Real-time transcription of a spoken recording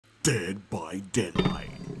Dead by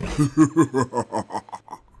Deadlight.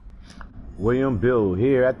 William Bill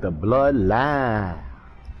here at the Blood Lounge,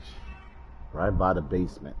 right by the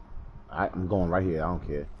basement. I'm going right here. I don't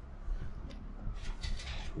care.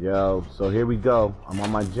 Yo, so here we go. I'm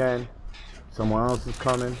on my gen. Someone else is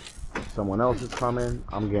coming. Someone else is coming.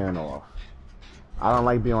 I'm getting off. I don't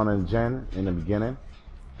like being on a gen in the beginning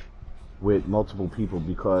with multiple people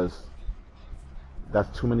because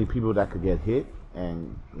that's too many people that could get hit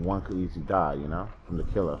and one could easily die, you know, from the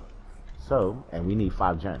killer. So, and we need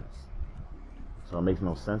 5 gens. So it makes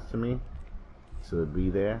no sense to me to be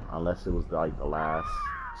there unless it was like the last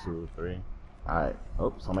 2 or 3. Alright,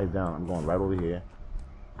 oh, somebody's down. I'm going right over here.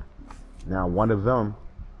 Now one of them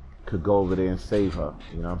could go over there and save her,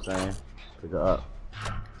 you know what I'm saying? Pick her up.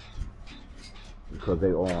 Because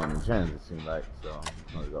they all on the gens, it seems like. So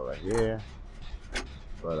I'm gonna go right here.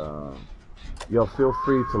 But yo, feel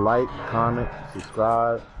free to like, comment,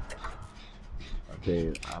 subscribe.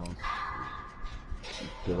 Okay, I don't see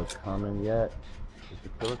the killer coming yet. Is the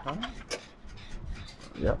killer coming?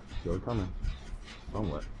 Yep, killer coming.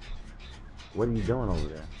 Somewhat. What are you doing over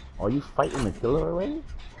there? Are you fighting the killer already?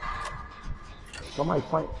 Somebody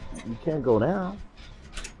fight. You can't go down.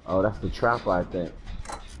 Oh, that's the trapper, I think.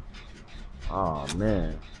 Oh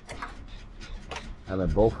man. Having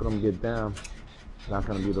both of them get down, it's not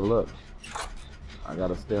gonna be the look. I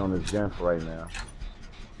gotta stay on this gen for right now.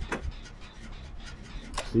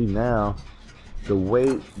 See now, the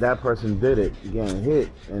way that person did it, getting hit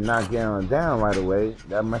and not getting down right away,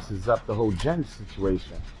 that messes up the whole gen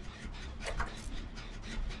situation.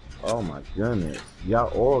 Oh my goodness,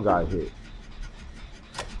 y'all all got hit.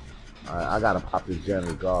 Alright, I gotta pop this gen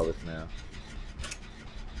regardless now.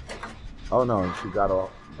 Oh no, she got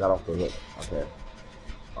off the hook. Okay.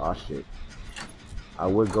 Oh shit. I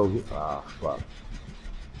would go hit. Ah, fuck.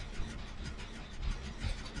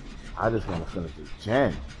 I just want to finish this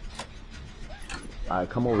gen. Alright,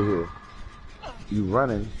 come over here. You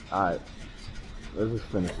running. Alright. Let's just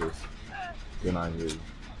finish this. Then I hear you.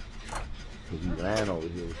 Because you ran over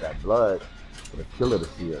here with that blood for the killer to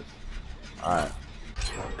see us. Alright.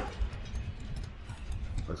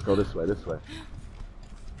 Let's go this way, this way.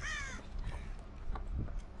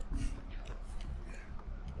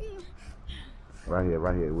 Right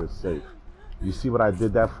here, we're safe. You see what I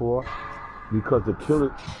did that for? Because the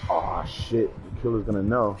killer, oh shit, the killer's gonna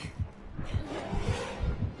know.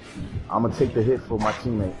 I'm gonna take the hit for my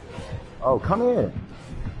teammate. Oh, come here.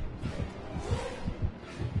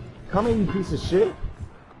 Come here, you piece of shit.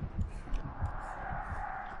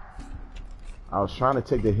 I was trying to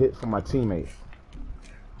take the hit for my teammate.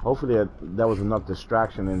 Hopefully that was enough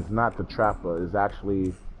distraction, and it's not the trapper, it's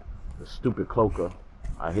actually the stupid cloaker.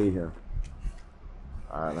 I hate him.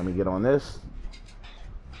 Alright, let me get on this.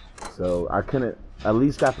 So I couldn't, at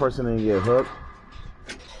least that person didn't get hooked.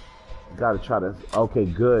 Gotta try to, okay,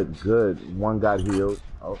 good. One got healed.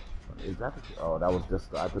 Oh, is that the, oh, that was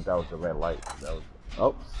just, I thought that was the red light. That was,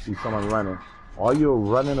 oh, see someone running. Are you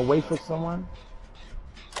running away from someone?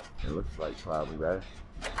 It looks like probably, right?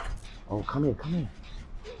 Oh, come here. Come here.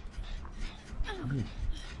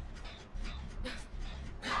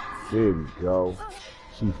 There we go.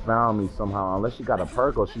 She found me somehow, unless she got a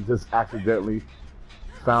perk or she just accidentally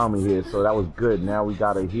found me here. So that was good. Now we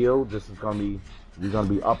got to heal. This is gonna be, we're gonna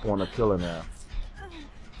be up on the killer now.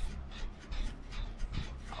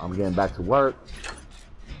 I'm getting back to work.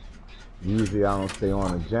 Usually I don't stay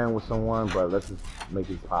on a gen with someone, but let's just make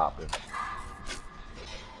it poppin'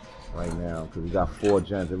 right now because we got 4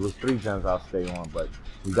 gens. If it was 3 gens, I'll stay on, but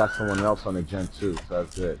we got someone else on the gen too, so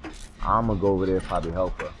that's good. I'm gonna go over there and probably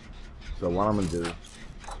help her. So what I'm gonna do,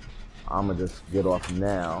 I'm gonna just get off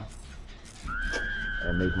now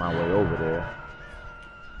and make my way over there.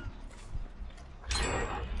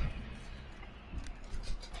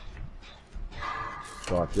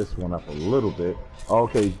 Start this one up a little bit.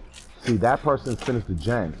 Okay, see that person finished the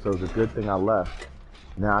gen, so it's a good thing I left.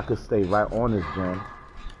 Now I could stay right on this gen.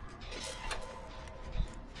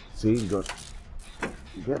 See, go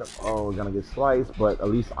get him. Oh, we're gonna get sliced, but at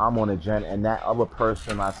least I'm on a gen, and that other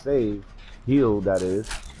person I saved, healed that is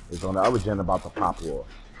on the other gen about to pop off.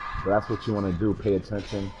 So that's what you want to do. Pay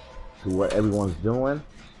attention to what everyone's doing,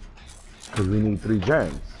 because we need 3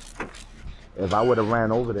 gens. If I would have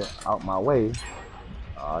ran over there out my way,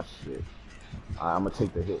 oh shit. I'm gonna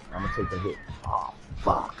take the hit. Oh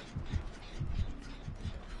fuck.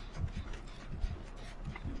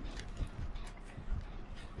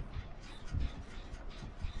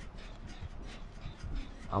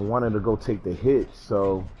 I wanted to go take the hit,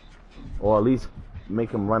 so, or at least make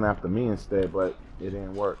him run after me instead, but it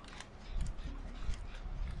didn't work.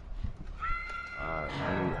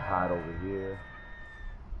 hide over here.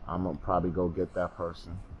 I'm gonna probably go get that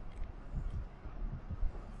person.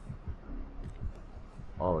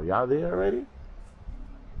 Oh, y'all there already?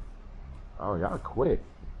 Oh, y'all quick.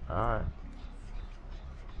 Alright.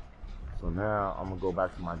 So now I'm gonna go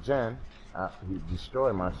back to my gen after he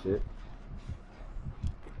destroyed my shit.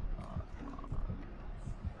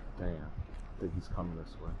 Damn. I think he's coming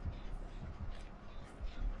this way.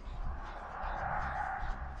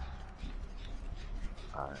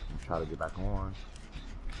 Alright, I'm gonna try to get back on.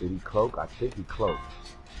 Did he cloak? I think he cloaked.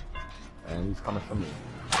 And he's coming for me.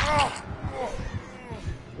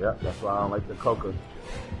 Yep, that's why I don't like the coca.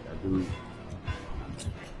 That dude.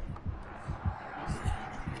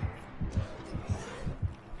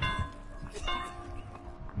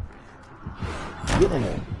 Get in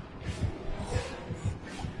there.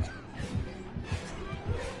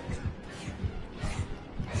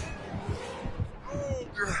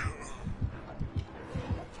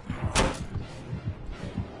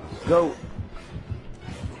 Let's go.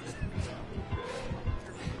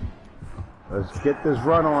 Let's get this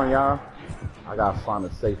run on, y'all. I gotta find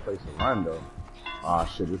a safe place to run, though. Oh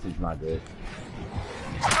shit, this is not good.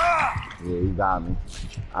 Yeah, he got me.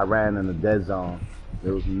 I ran in the dead zone.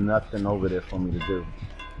 There was nothing over there for me to do.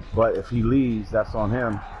 But if he leaves, that's on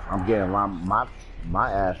him. I'm getting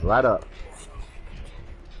my ass right up.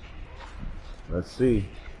 Let's see.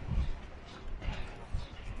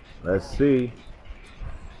 Let's see.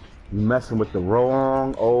 You messing with the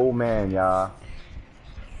wrong old man, y'all.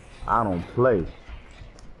 I don't play.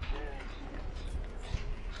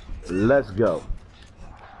 Let's go.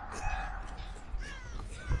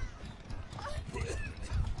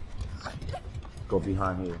 Go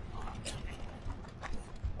behind here.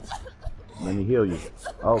 Let me heal you.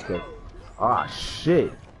 Okay. Ah,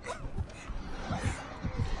 shit.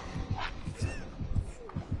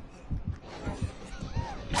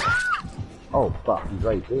 Oh, fuck. He's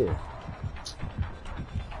right there.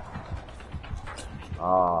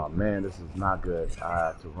 Oh, man, this is not good. I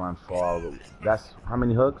have to run far. That's how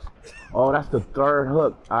many hooks? Oh, that's the third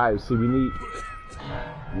hook. All right, see, we need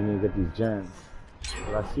to get these gems.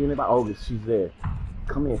 Did I see anybody? Oh, she's there.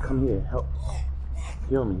 Come here, help.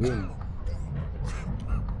 Heal me.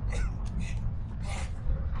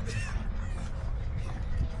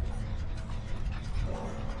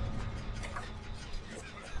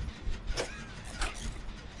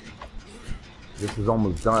 This is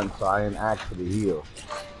almost done, so I didn't ask for the heal.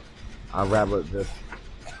 I'd rather just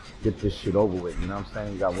get this shit over with, you know what I'm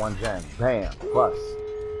saying? You got one gem, bam, plus.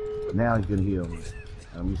 But now he's gonna heal me.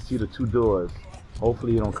 And we see the two doors.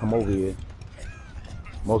 Hopefully he don't come over here.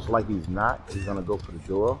 Most likely he's not. He's gonna go for the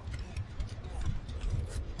door.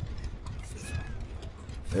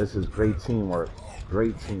 This is great teamwork.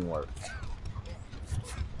 Great teamwork.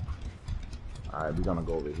 Alright, we're gonna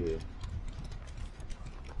go over here.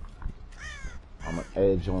 I'm gonna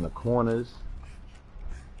edge on the corners.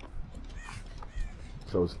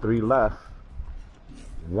 So it's 3 left.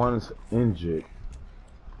 One's injured.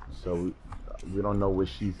 So we don't know where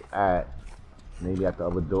she's at. Maybe at the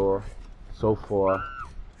other door. So far.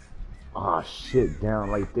 Ah, shit, down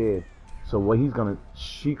right there. So what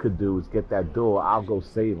she could do is get that door. I'll go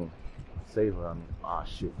save him. Save her. Ah,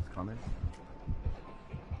 shit, he's coming.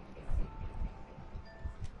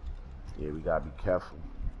 Yeah, we gotta be careful.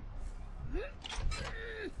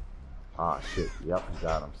 Ah, shit. Yep, he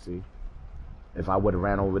got him. See? If I would have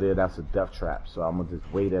ran over there, that's a death trap. So I'm gonna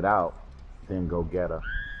just wait it out, then go get her.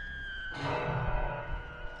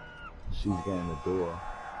 She's getting the door.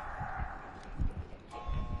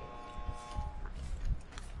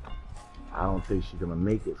 I don't think she's gonna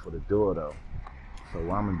make it for the door though. So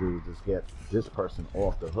what I'm gonna do is just get this person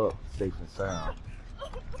off the hook, safe and sound.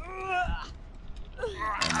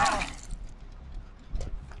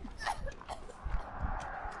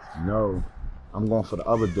 No, I'm going for the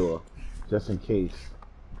other door, just in case.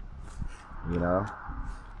 You know,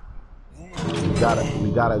 we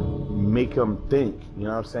gotta make them think. You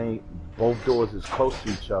know what I'm saying? Both doors is close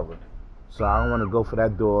to each other, so I don't want to go for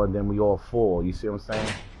that door and then we all fall. You see what I'm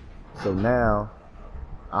saying? So now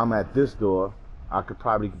I'm at this door. I could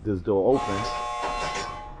probably get this door open.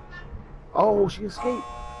 Oh, she escaped.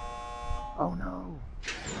 Oh no.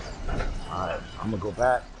 All right, I'm gonna go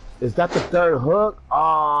back. Is that the third hook?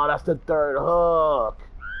 Oh, that's the third hook.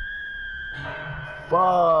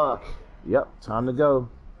 Fuck. Yep, time to go.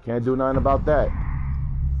 Can't do nothing about that.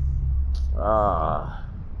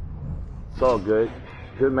 It's all good.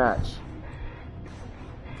 Good match.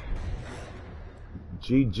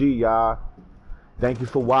 GG, y'all. Thank you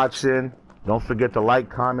for watching. Don't forget to like,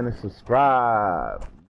 comment, and subscribe.